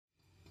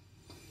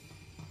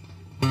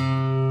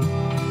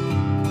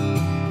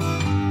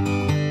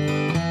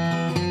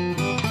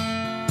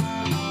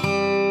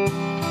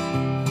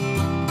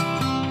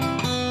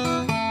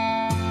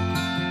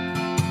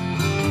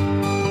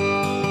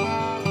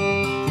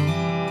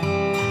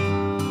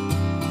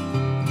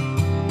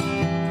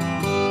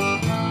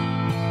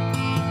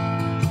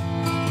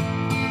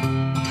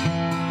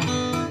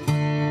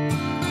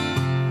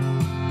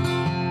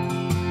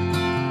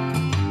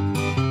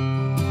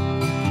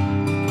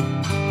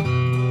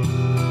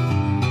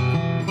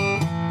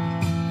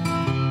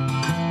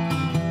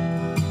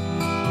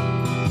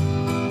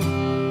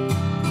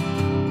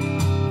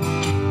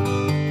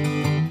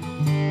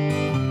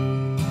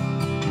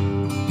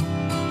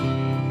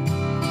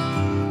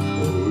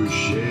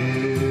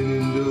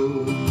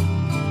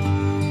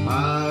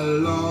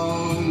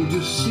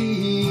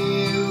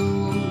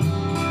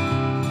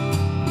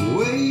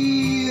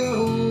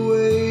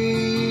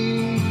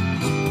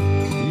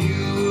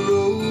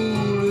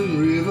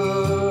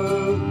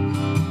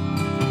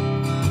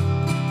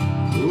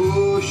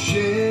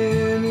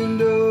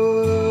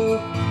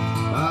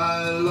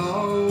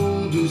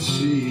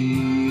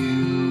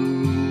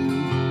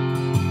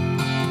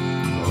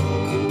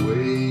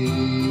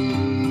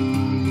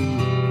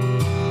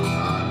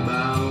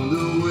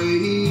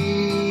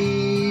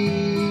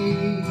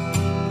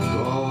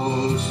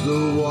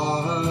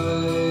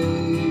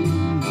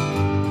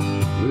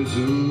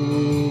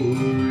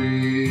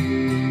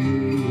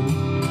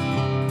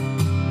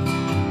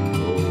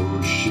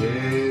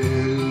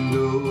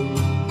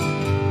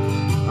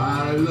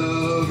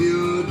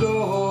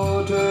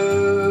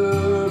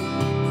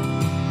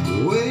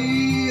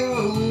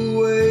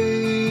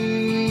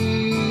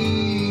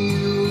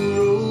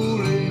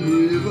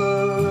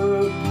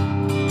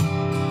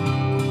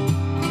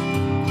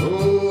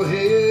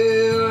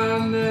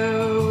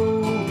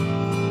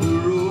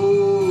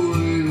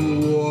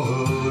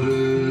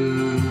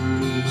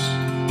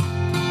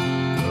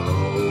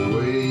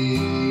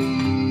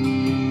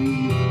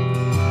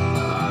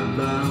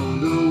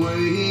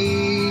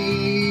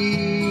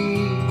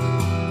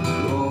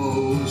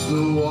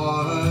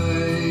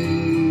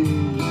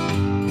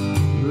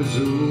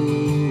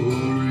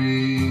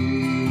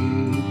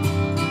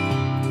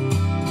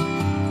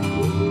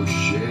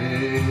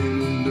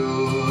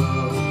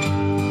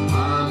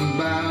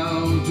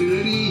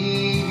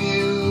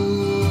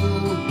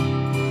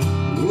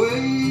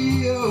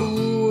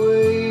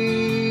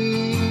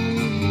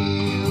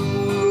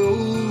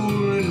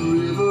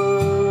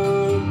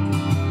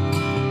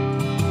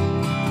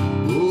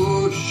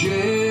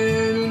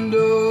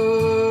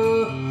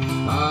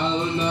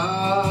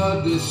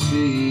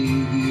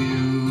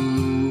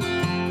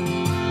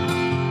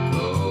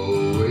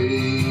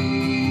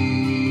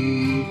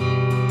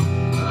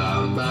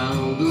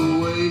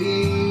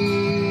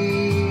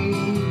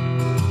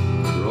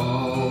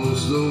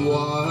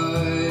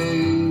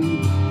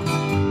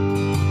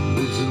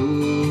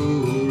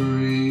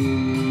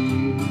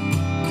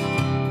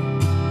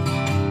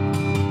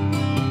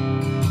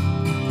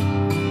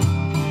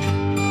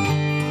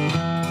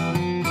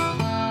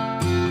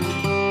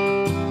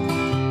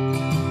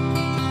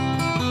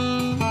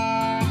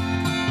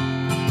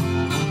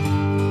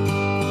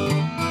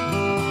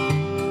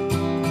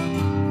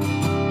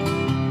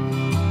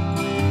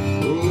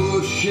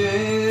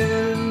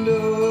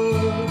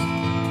Shenandoah,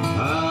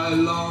 I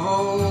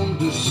long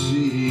to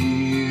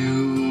see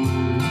you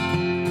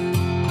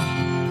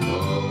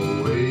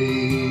away.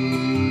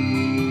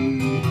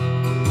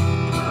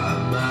 I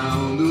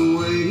found a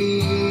way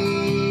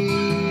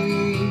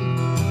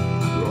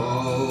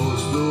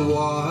across the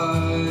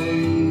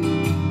wide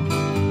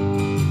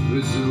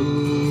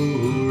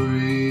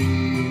Missouri,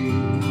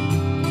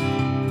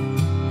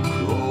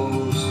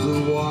 across the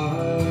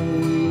wide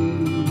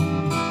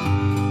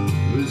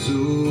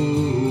Missouri.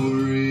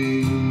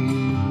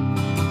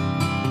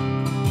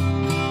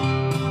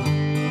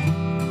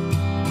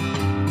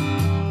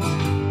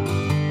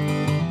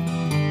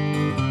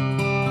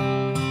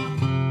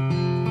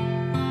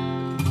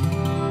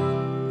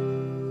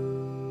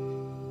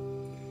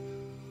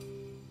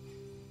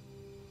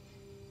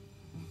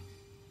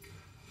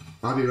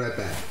 I'll be right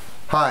back.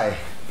 Hi,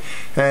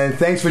 and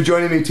thanks for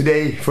joining me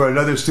today for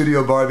another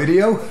Studio Bar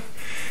video.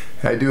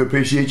 I do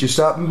appreciate you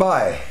stopping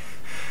by.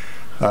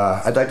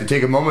 I'd like to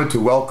take a moment to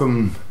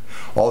welcome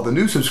all the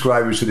new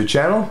subscribers to the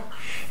channel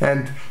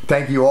and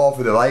thank you all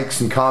for the likes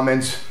and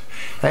comments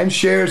and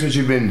shares that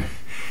you've been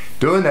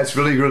doing. That's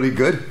really, really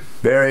good.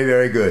 Very,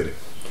 very good.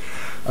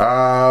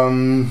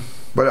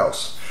 What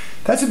else?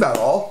 That's about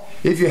all.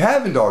 If you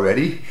haven't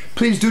already,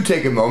 please do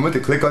take a moment to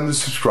click on the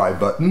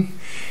subscribe button,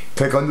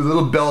 click on the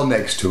little bell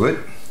next to it,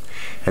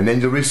 and then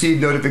you'll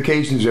receive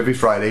notifications every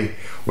Friday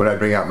when I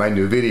bring out my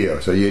new video,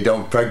 so you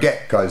don't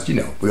forget, because you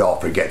know we all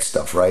forget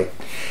stuff, right?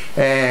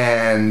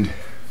 And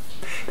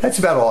that's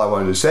about all I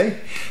wanted to say.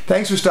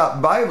 Thanks for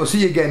stopping by. We'll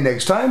see you again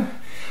next time.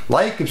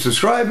 Like and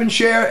subscribe and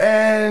share,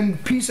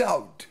 and peace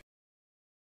out.